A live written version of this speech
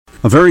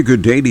A very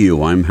good day to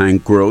you. I'm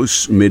Hank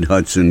Gross,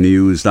 Mid-Hudson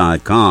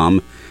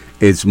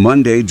It's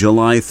Monday,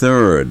 July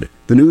 3rd.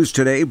 The news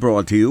today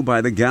brought to you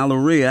by the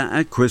Galleria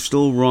at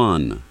Crystal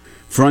Run.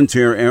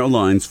 Frontier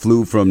Airlines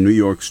flew from New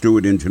York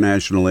Stewart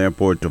International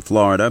Airport to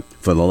Florida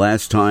for the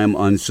last time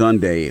on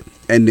Sunday,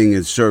 ending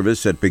its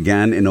service that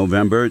began in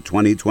November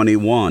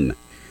 2021.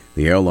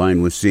 The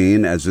airline was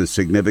seen as a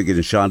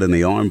significant shot in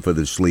the arm for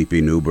the sleepy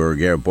Newburgh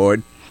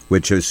Airport,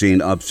 which has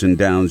seen ups and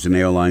downs in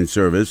airline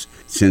service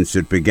since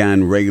it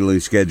began regularly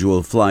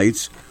scheduled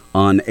flights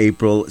on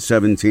April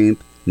 17,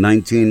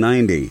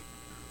 1990.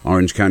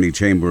 Orange County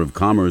Chamber of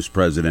Commerce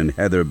President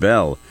Heather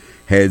Bell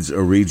heads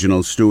a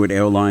regional Stewart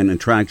Airline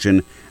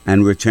Attraction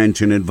and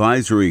Retention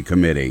Advisory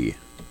Committee.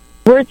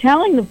 We're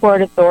telling the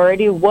Port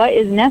Authority what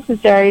is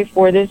necessary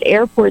for this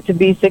airport to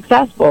be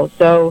successful.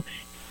 So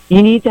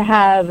you need to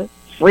have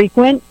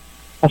frequent,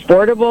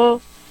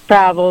 affordable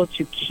travel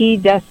to key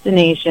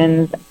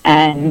destinations,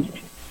 and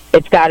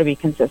it's got to be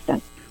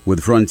consistent.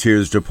 With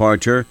Frontier's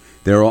departure,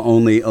 there are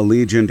only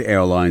Allegiant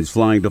Airlines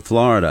flying to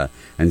Florida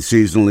and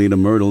seasonally to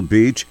Myrtle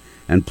Beach,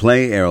 and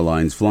Play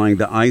Airlines flying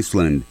to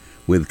Iceland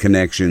with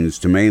connections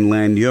to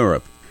mainland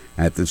Europe.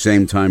 At the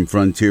same time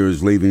Frontier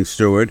is leaving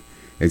Stewart,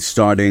 it's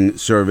starting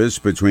service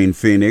between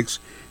Phoenix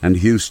and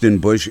Houston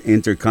Bush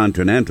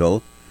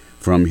Intercontinental,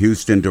 from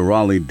Houston to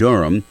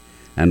Raleigh-Durham,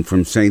 and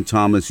from St.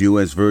 Thomas,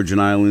 U.S. Virgin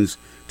Islands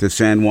to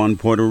San Juan,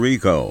 Puerto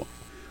Rico.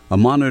 A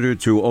monitor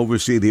to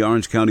oversee the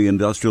Orange County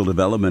Industrial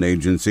Development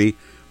Agency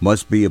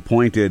must be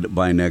appointed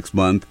by next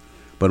month,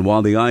 but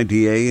while the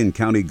IDA and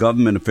county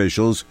government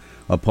officials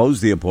oppose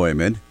the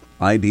appointment,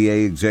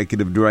 IDA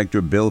Executive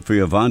Director Bill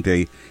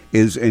Fioravanti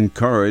is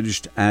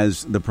encouraged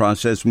as the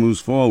process moves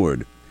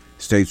forward.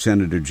 State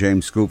Senator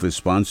James Skoufis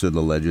sponsored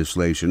the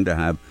legislation to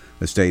have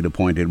a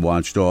state-appointed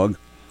watchdog.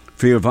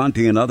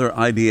 Fioravanti and other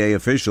IDA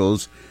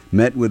officials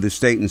met with the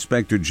State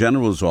Inspector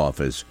General's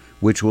office,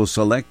 which will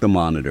select the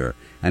monitor,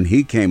 and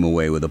he came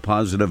away with a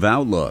positive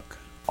outlook.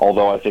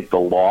 Although I think the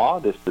law,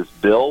 this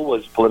bill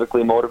was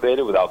politically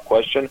motivated without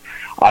question,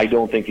 I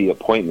don't think the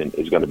appointment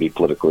is going to be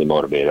politically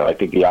motivated. I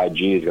think the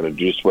IG is going to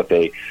do just what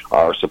they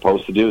are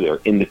supposed to do.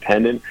 They're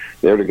independent.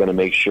 They're going to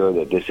make sure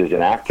that this is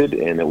enacted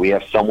and that we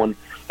have someone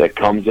that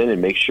comes in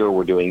and makes sure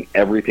we're doing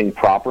everything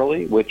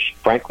properly, which,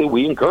 frankly,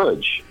 we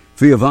encourage.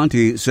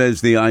 Fioravanti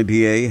says the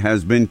IDA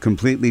has been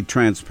completely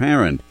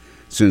transparent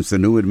since the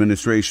new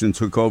administration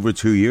took over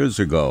 2 years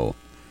ago.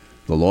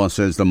 The law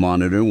says the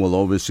monitor will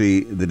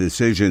oversee the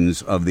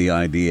decisions of the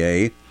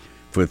IDA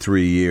for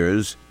 3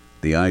 years.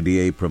 The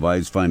IDA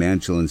provides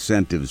financial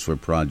incentives for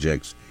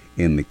projects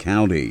in the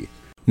county.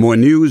 More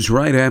news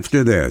right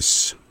after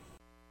this.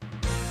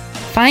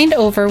 Find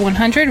over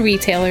 100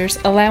 retailers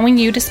allowing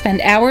you to spend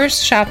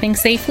hours shopping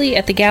safely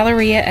at the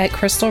Galleria at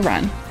Crystal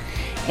Run.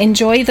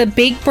 Enjoy the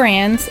big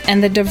brands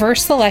and the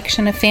diverse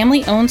selection of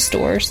family-owned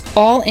stores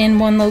all in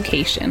one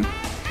location.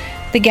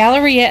 The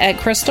Galleria at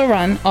Crystal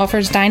Run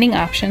offers dining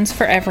options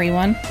for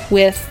everyone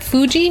with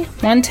Fuji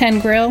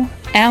 110 Grill,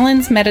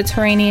 Allen's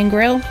Mediterranean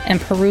Grill,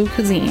 and Peru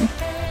Cuisine.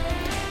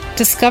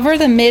 Discover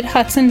the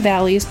Mid-Hudson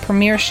Valley's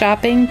premier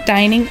shopping,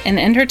 dining, and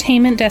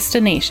entertainment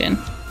destination,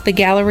 the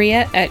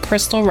Galleria at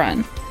Crystal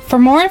Run. For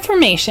more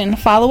information,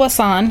 follow us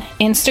on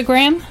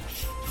Instagram,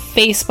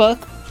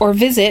 Facebook, or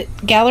visit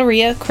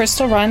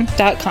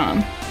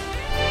GalleriaCrystalRun.com.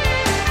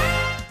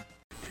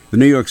 The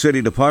New York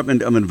City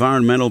Department of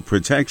Environmental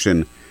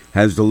Protection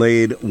has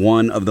delayed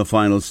one of the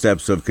final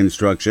steps of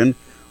construction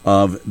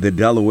of the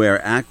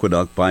Delaware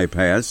Aqueduct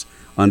bypass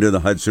under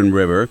the Hudson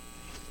River.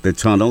 The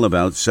tunnel,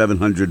 about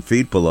 700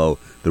 feet below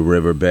the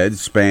riverbed,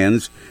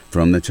 spans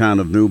from the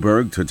town of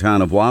Newburgh to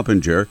town of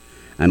Wappinger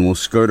and will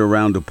skirt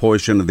around a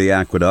portion of the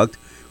aqueduct,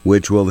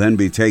 which will then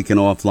be taken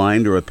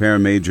offline to repair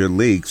major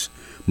leaks,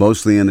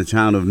 mostly in the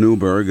town of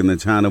Newburgh and the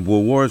town of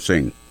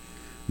Wawarsing.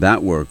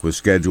 That work was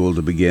scheduled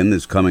to begin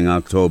this coming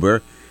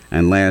October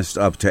and last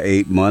up to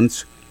 8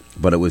 months,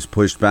 but it was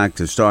pushed back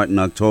to start in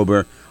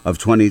October of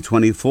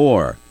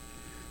 2024.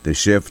 The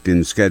shift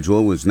in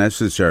schedule was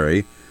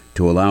necessary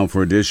to allow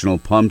for additional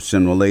pumps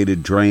and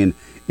related drain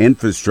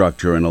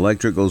infrastructure and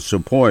electrical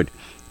support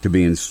to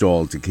be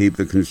installed to keep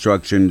the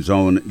construction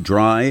zone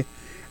dry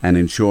and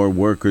ensure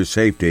worker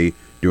safety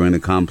during the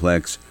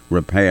complex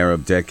repair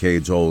of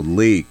decades-old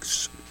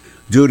leaks.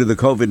 Due to the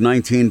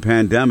COVID-19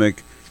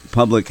 pandemic,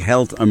 public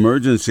health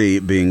emergency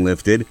being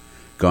lifted,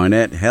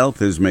 Garnett Health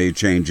has made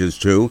changes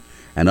to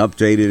and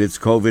updated its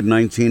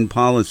COVID-19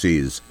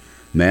 policies.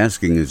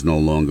 Masking is no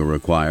longer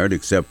required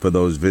except for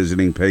those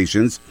visiting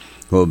patients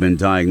who have been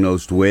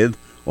diagnosed with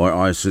or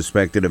are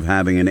suspected of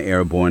having an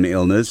airborne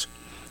illness.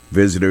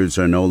 Visitors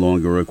are no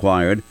longer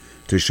required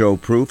to show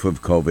proof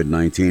of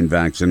COVID-19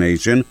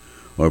 vaccination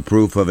or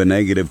proof of a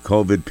negative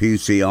COVID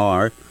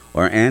PCR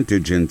or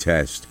antigen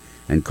test,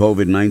 and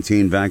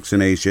COVID-19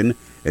 vaccination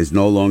is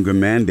no longer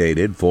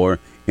mandated for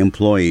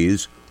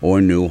employees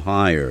or new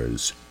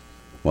hires.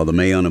 While the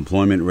May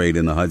unemployment rate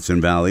in the Hudson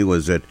Valley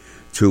was at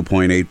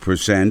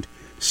 2.8%,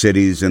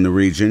 cities in the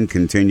region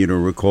continue to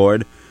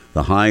record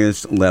the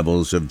highest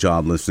levels of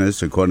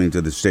joblessness, according to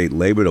the State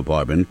Labor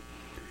Department.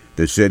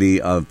 The city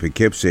of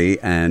Poughkeepsie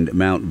and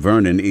Mount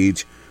Vernon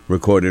each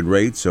recorded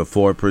rates of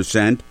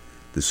 4%.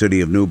 The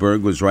city of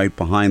Newburgh was right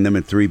behind them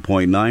at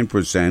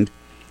 3.9%.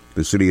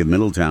 The city of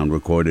Middletown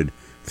recorded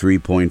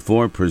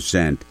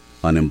 3.4%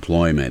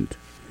 unemployment.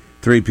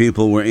 3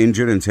 people were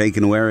injured and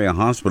taken to area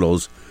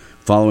hospitals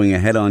following a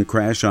head-on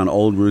crash on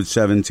Old Route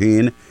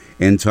 17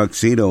 in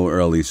Tuxedo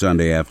early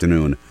Sunday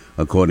afternoon.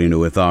 According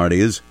to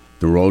authorities,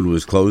 the road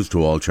was closed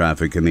to all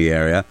traffic in the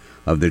area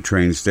of the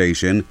train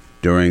station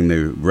during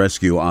the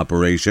rescue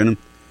operation.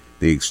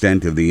 The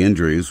extent of the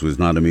injuries was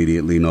not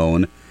immediately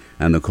known,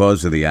 and the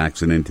cause of the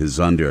accident is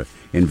under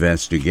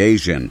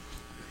investigation.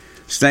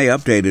 Stay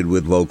updated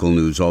with local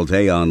news all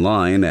day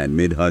online at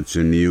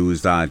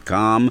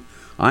MidHudsonNews.com.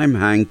 I'm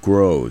Hank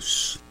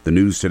Gross. The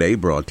news today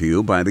brought to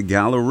you by the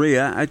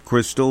Galleria at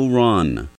Crystal Run.